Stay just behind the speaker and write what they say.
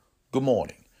Good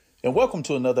morning, and welcome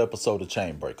to another episode of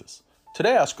Chain Breakers.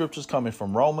 Today our scripture is coming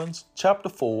from Romans chapter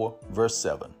 4, verse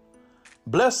 7.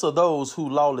 Blessed are those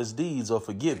whose lawless deeds are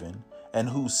forgiven and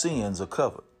whose sins are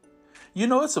covered. You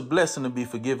know, it's a blessing to be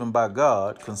forgiven by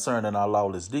God concerning our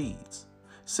lawless deeds.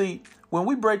 See, when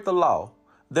we break the law,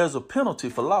 there's a penalty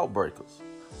for lawbreakers.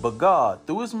 But God,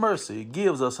 through His mercy,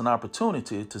 gives us an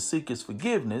opportunity to seek His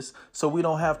forgiveness so we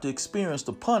don't have to experience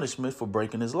the punishment for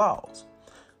breaking His laws.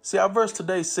 See, our verse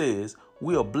today says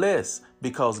we are blessed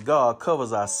because God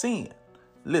covers our sin.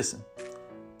 Listen,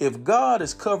 if God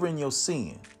is covering your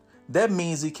sin, that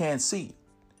means He can't see it.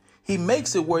 He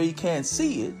makes it where He can't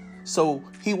see it so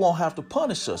He won't have to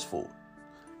punish us for it.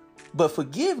 But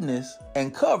forgiveness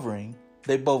and covering,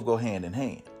 they both go hand in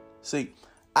hand. See,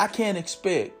 I can't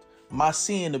expect my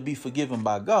sin to be forgiven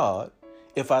by God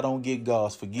if I don't get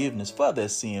God's forgiveness for that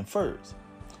sin first.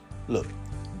 Look,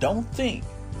 don't think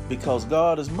because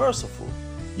God is merciful,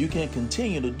 you can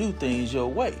continue to do things your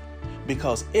way,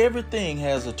 because everything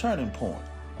has a turning point.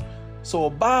 So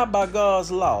abide by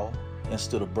God's law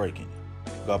instead of breaking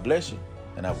it. God bless you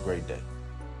and have a great day.